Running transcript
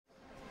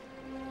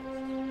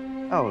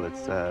Oh, well,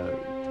 it's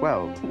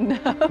 12. No.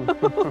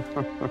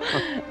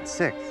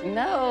 6.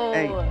 No.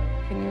 8.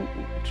 Can you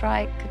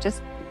try,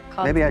 just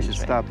concentrate? Maybe I should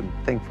stop and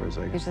think for a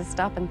second. You should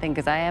stop and think,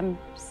 because I am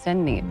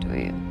sending it to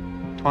you.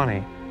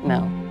 20.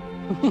 No.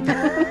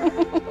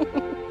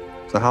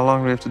 So how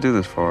long do we have to do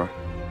this for?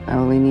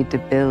 Well, we need to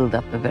build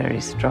up a very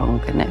strong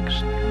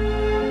connection.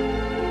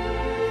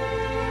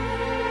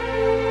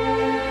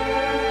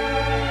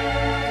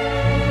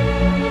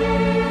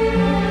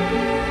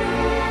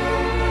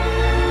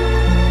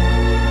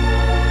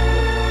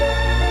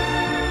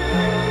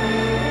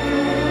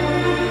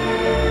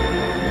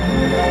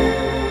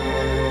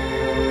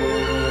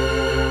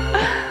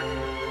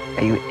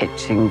 Are you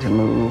itching to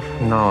move?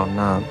 No, I'm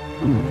not.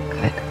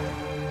 Good.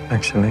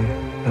 Actually,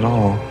 at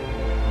all.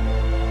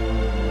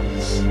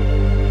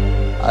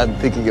 I'm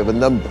thinking of a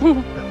number.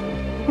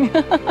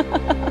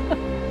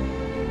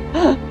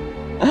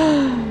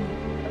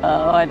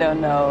 Oh, I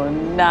don't know.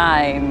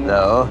 9.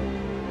 No.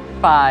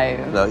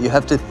 5. No, you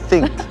have to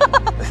think.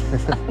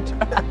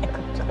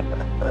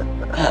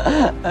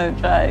 I'm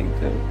trying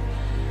to.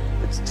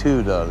 It's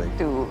 2, darling.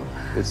 2.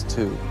 It's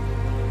 2.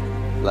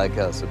 Like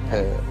us, a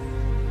pair.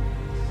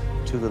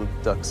 2 little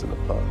ducks in a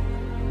pond.